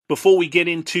Before we get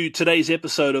into today's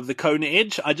episode of the Kona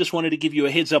Edge, I just wanted to give you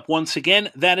a heads up once again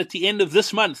that at the end of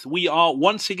this month, we are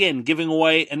once again giving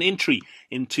away an entry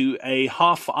into a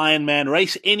half Ironman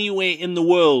race anywhere in the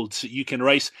world. You can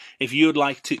race if you would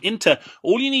like to enter.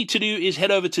 All you need to do is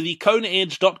head over to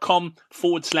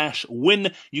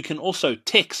thekonaedge.com/win. You can also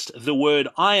text the word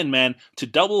Ironman to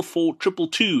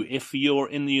 44222 if you're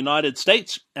in the United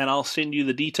States, and I'll send you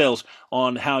the details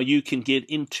on how you can get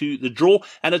into the draw.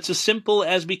 And it's as simple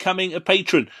as becoming a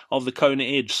patron of the Kona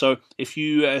Edge. So if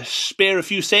you spare a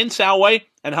few cents our way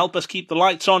and help us keep the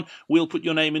lights on, we'll put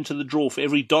your name into the draw. For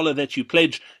every $1 that you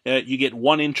pledge, you get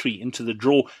one entry into the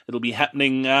draw. It'll be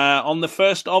happening on the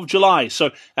 1st of July.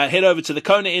 So head over to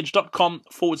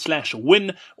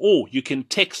thekonaedge.com/win, or you can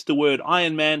text the word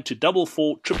Ironman to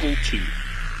 44222.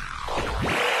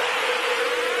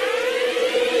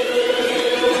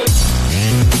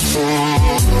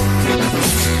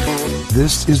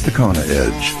 This is the Kona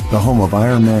Edge, the home of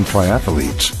Ironman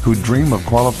triathletes who dream of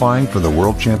qualifying for the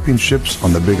World Championships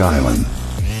on the Big Island.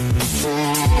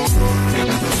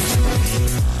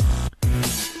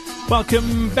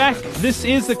 Welcome back. This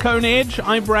is the Kona Edge.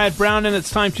 I'm Brad Brown, and it's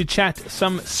time to chat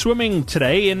some swimming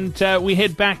today. And we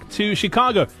head back to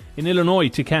Chicago in Illinois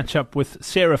to catch up with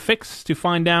Sarah Fix to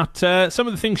find out some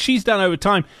of the things she's done over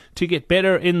time to get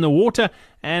better in the water.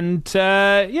 And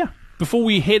before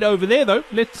we head over there, though,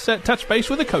 let's touch base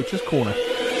with the Coach's Corner.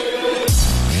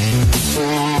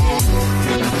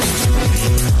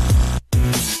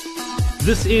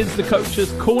 This is the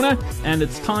Coach's Corner, and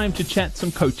it's time to chat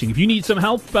some coaching. If you need some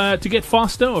help to get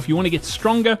faster, or if you want to get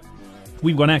stronger,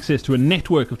 we've got access to a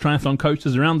network of triathlon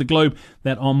coaches around the globe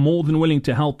that are more than willing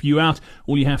to help you out.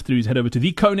 All you have to do is head over to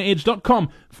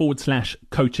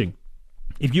thekonaedge.com/coaching.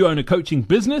 If you own a coaching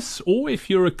business, or if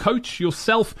you're a coach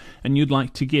yourself and you'd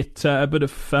like to get a bit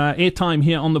of airtime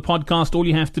here on the podcast, all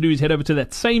you have to do is head over to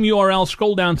that same URL,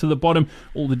 scroll down to the bottom,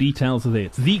 all the details are there.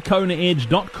 It's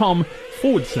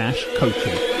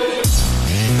thekonaedge.com/coaching.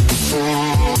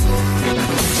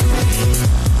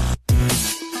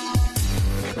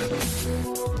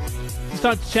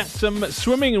 Time to chat some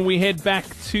swimming, and we head back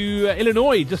to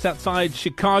Illinois, just outside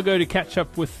Chicago, to catch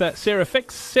up with Sarah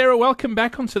Fix. Sarah, welcome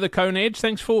back onto the Kona Edge.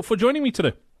 Thanks for joining me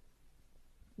today.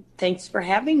 Thanks for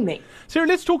having me. Sarah,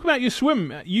 let's talk about your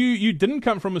swim. You didn't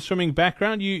come from a swimming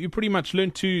background. You pretty much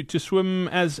learned to swim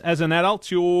as an adult.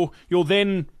 Your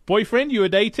then boyfriend you were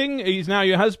dating, he's now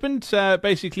your husband,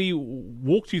 basically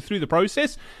walked you through the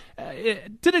process.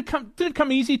 Did it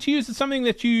come easy to you? Is it something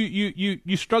that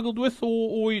you struggled with,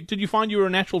 or did you find you were a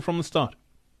natural from the start?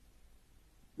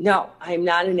 No, I'm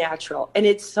not a natural. And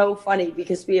it's so funny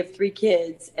because we have 3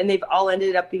 kids and they've all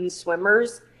ended up being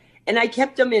swimmers. And I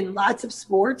kept them in lots of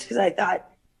sports because I thought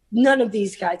none of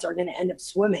these guys are going to end up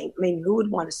swimming. I mean, who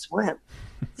would want to swim?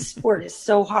 The sport is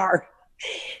so hard.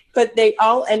 But they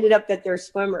all ended up that they're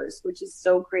swimmers, which is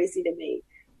so crazy to me.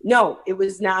 No, it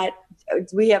was not.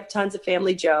 We have tons of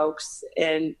family jokes,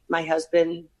 and my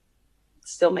husband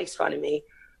still makes fun of me.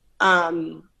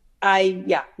 No, I'm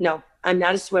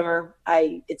not a swimmer.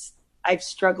 I've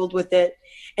struggled with it.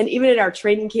 And even at our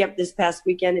training camp this past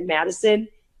weekend in Madison,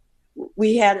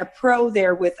 we had a pro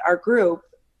there with our group,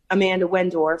 Amanda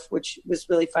Wendorf, which was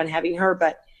really fun having her,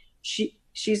 but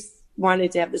she's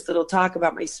wanted to have this little talk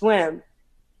about my swim.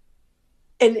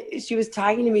 And she was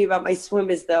talking to me about my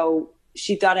swim as though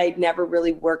she thought I'd never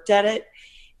really worked at it.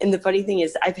 And the funny thing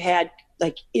is I've had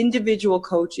like individual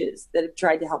coaches that have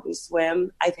tried to help me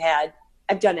swim. I've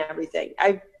done everything.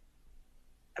 I've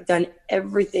done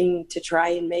everything to try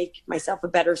and make myself a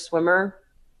better swimmer.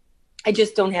 I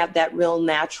just don't have that real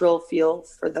natural feel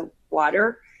for the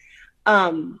water.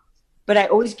 But I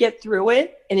always get through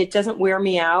it and it doesn't wear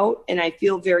me out. And I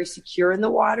feel very secure in the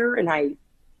water. And I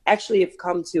actually have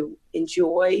come to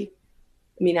enjoy.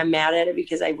 I mean, I'm mad at it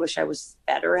because I wish I was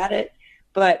better at it,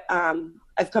 but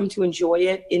I've come to enjoy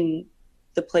it in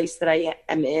the place that I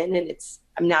am in, and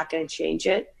I'm not going to change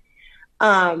it.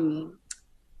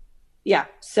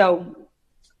 So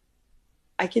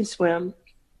I can swim,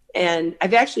 and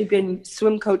I've actually been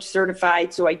swim coach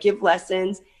certified, so I give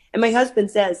lessons, and my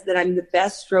husband says that I'm the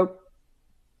best stroke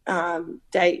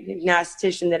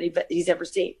diagnostician that he's ever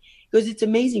seen. He goes, it's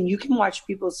amazing. You can watch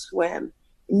people swim,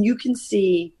 and you can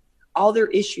see all their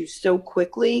issues so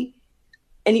quickly.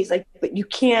 And he's like, but you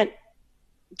can't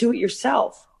do it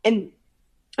yourself. And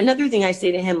another thing I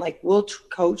say to him, like, we'll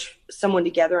coach someone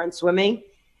together on swimming,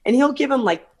 and he'll give him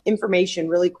like information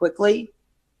really quickly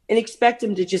and expect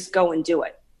him to just go and do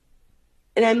it.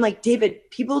 And I'm like, David,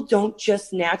 people don't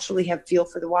just naturally have feel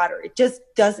for the water. It just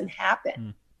doesn't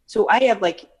happen. So I have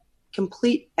like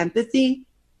complete empathy.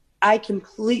 I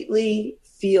completely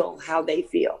feel how they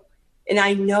feel. And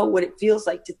I know what it feels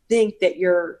like to think that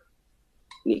you're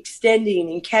extending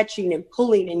and catching and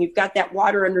pulling and you've got that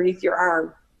water underneath your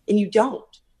arm and you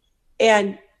don't.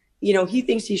 And, you know, he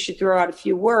thinks he should throw out a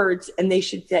few words and they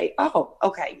should say, oh,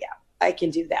 okay, yeah, I can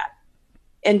do that.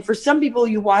 And for some people,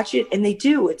 you watch it and they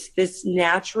do. It's this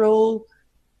natural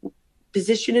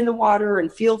position in the water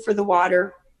and feel for the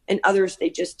water, and others, they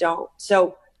just don't.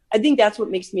 So I think that's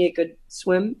what makes me a good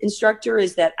swim instructor,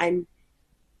 is that I'm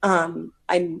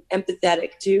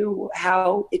empathetic to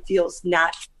how it feels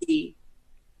not to be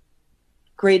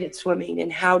great at swimming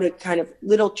and how to kind of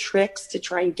little tricks to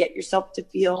try and get yourself to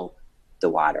feel the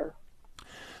water.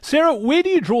 Sarah, where do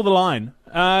you draw the line?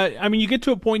 I mean, you get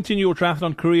to a point in your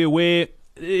triathlon career where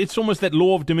it's almost that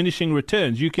law of diminishing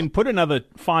returns. You can put another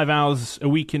 5 hours a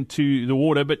week into the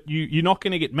water, but you're not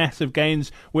going to get massive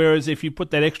gains. Whereas if you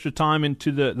put that extra time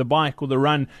into the bike or the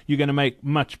run, you're going to make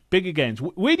much bigger gains.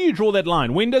 Where do you draw that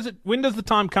line? When does the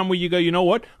time come where you go, you know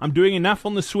what, I'm doing enough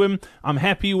on the swim. I'm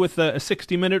happy with a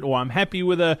 60-minute, or I'm happy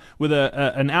with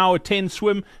an hour 10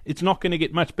 swim. It's not going to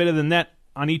get much better than that.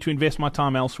 I need to invest my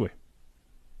time elsewhere.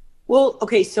 Well,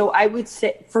 okay, so I would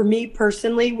say for me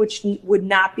personally, which would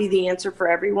not be the answer for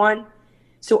everyone.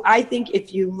 So I think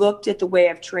if you looked at the way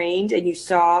I've trained and you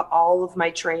saw all of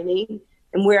my training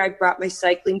and where I brought my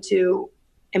cycling to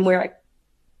and where I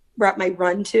brought my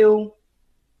run to,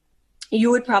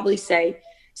 you would probably say,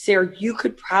 Sarah, you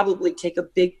could probably take a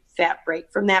big fat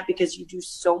break from that because you do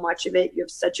so much of it. You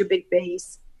have such a big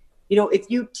base. You know, if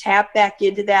you tap back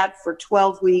into that for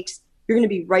 12 weeks, you're going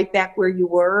to be right back where you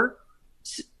were.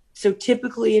 So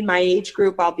typically in my age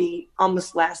group, I'll be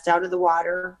almost last out of the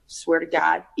water. Swear to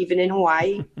God, even in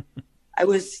Hawaii, I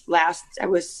was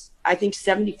I think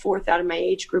 74th out of my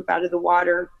age group out of the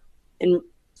water and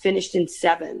finished in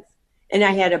 7th. And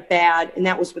I had and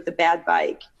that was with a bad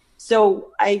bike.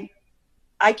 So I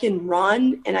can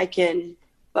run and I can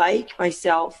bike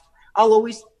myself. I'll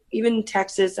always, even in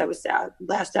Texas, I was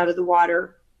last out of the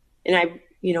water and I,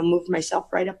 moved myself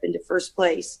right up into first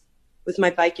place with my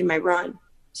bike and my run.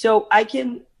 So I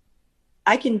can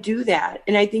do that.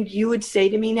 And I think you would say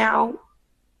to me now,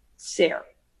 Sarah,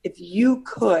 if you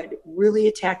could really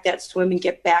attack that swim and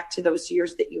get back to those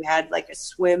years that you had like a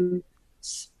swim,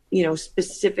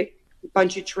 specific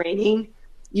bunch of training,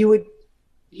 you would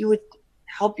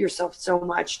help yourself so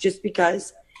much, just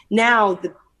because now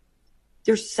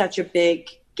there's such a big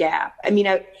gap. I mean,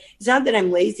 it's not that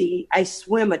I'm lazy. I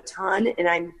swim a ton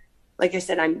and like I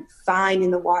said, I'm fine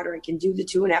in the water. I can do the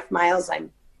 2.5 miles. I'm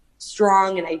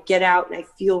strong and I get out and I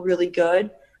feel really good.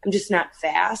 I'm just not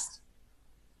fast.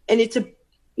 And it's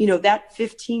that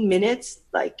 15 minutes,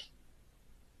 like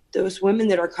those women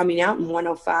that are coming out in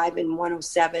 105 and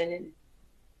 107, and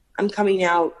I'm coming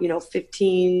out,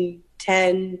 15,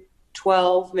 10,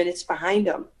 12 minutes behind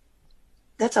them.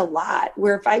 That's a lot.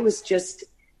 Where if I was just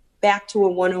back to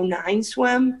a 109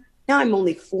 swim, now I'm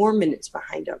only 4 minutes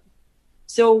behind them.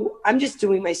 So I'm just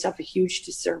doing myself a huge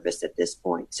disservice at this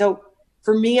point. So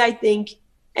for me, I think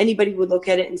anybody would look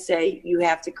at it and say, you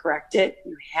have to correct it.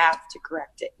 You have to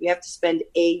correct it. You have to spend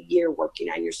a year working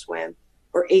on your swim,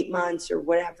 or 8 months or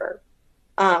whatever,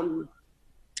 and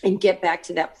get back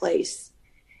to that place.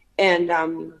 And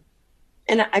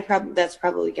that's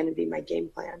probably going to be my game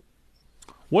plan.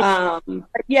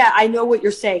 Yeah, I know what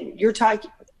you're saying. You're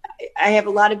talking, I have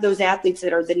a lot of those athletes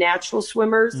that are the natural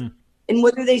swimmers, and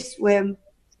whether they swim,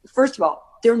 first of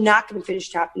all, they're not going to finish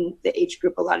top in the age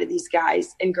group, a lot of these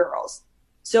guys and girls.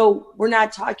 So we're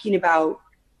not talking about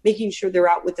making sure they're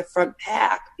out with the front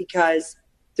pack because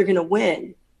they're going to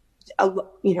win. A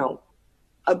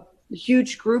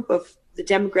huge group of the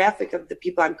demographic of the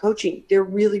people I'm coaching, they're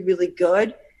really, really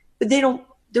good, but they're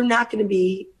not going to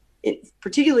be,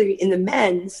 particularly in the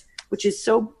men's, which is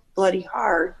so bloody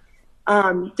hard.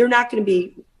 They're not going to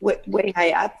be way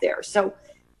high up there.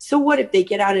 So what if they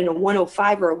get out in a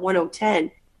 105 or a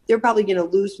 110? They're probably going to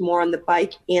lose more on the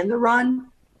bike and the run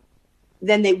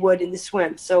than they would in the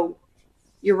swim. So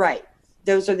you're right.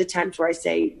 Those are the times where I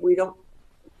say we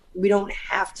don't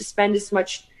have to spend as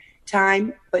much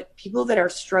time, but people that are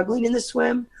struggling in the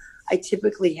swim, I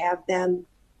typically have them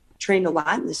train a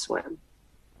lot in the swim.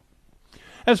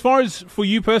 As far as for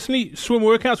you personally, swim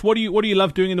workouts, what do you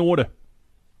love doing in the water?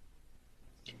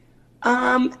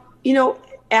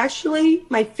 Actually,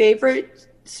 my favorite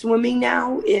swimming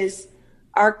now is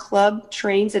our club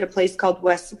trains at a place called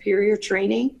West Superior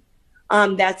Training.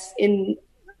 That's in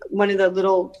one of the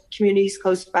little communities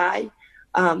close by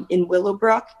in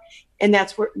Willowbrook. And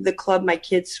that's where the club my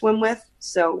kids swim with.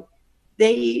 So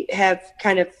they have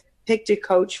kind of picked a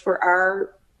coach for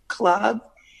our club.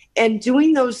 And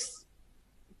doing those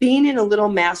being in a little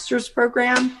master's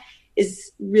program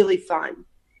is really fun.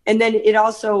 And then it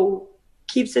also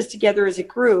keeps us together as a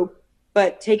group,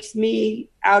 but takes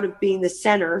me out of being the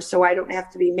center, so I don't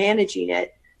have to be managing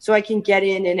it. So I can get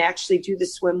in and actually do the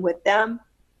swim with them.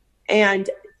 And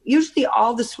usually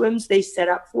all the swims they set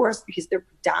up for us, because they're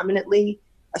predominantly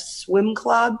a swim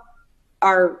club,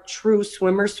 are true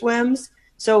swimmer swims.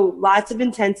 So lots of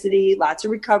intensity, lots of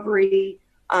recovery,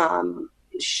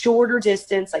 shorter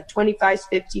distance, like 25s,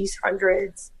 50s,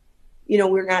 100s. You know,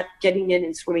 we're not getting in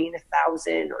and swimming in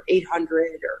 1,000 or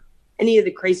 800 or any of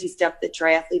the crazy stuff that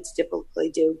triathletes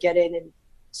typically do. Get in and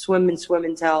swim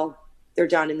until they're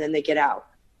done, and then they get out.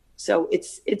 So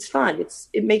it's fun.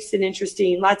 It makes it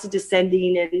interesting. Lots of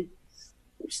descending and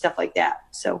stuff like that.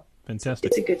 So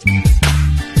fantastic. It's a good time.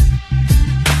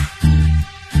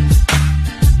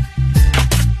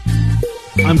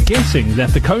 I'm guessing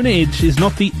that the Kona Edge is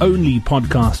not the only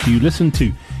podcast you listen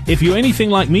to. If you're anything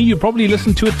like me, you probably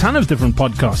listen to a ton of different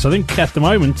podcasts. I think at the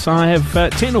moment I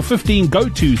have 10 or 15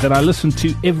 go-tos that I listen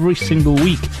to every single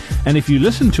week. And if you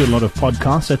listen to a lot of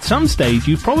podcasts, at some stage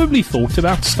you've probably thought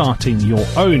about starting your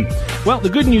own. Well, the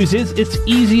good news is it's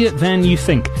easier than you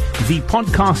think.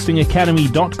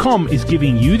 ThePodcastingAcademy.com is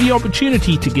giving you the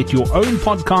opportunity to get your own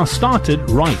podcast started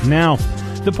right now.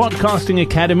 The Podcasting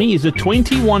Academy is a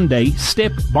 21-day,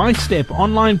 step-by-step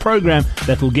online program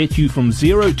that will get you from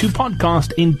zero to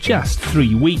podcast in just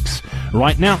 3 weeks.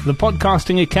 Right now,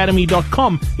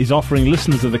 thepodcastingacademy.com is offering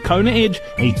listeners of the Kona Edge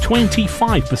a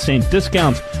 25%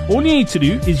 discount. All you need to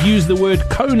do is use the word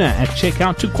Kona at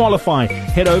checkout to qualify.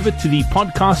 Head over to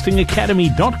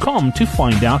thepodcastingacademy.com to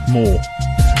find out more.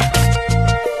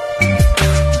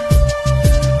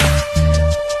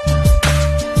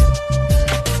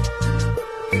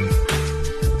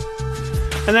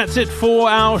 And that's it for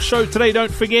our show today.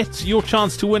 Don't forget your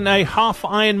chance to win a half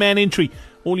Ironman entry.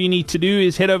 All you need to do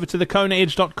is head over to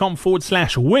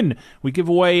thekonaedge.com/win. We give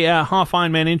away a half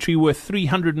Ironman entry worth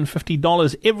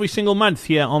 $350 every single month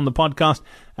here on the podcast.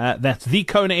 That's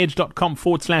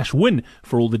thekonaedge.com/win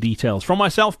for all the details. From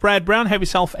myself, Brad Brown, have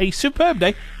yourself a superb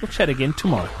day. We'll chat again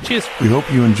tomorrow. Cheers. We hope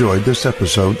you enjoyed this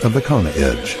episode of the Kona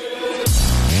Edge.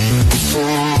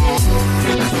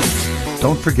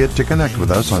 Don't forget to connect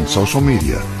with us on social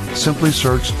media. Simply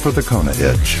search for the Kona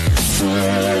Edge.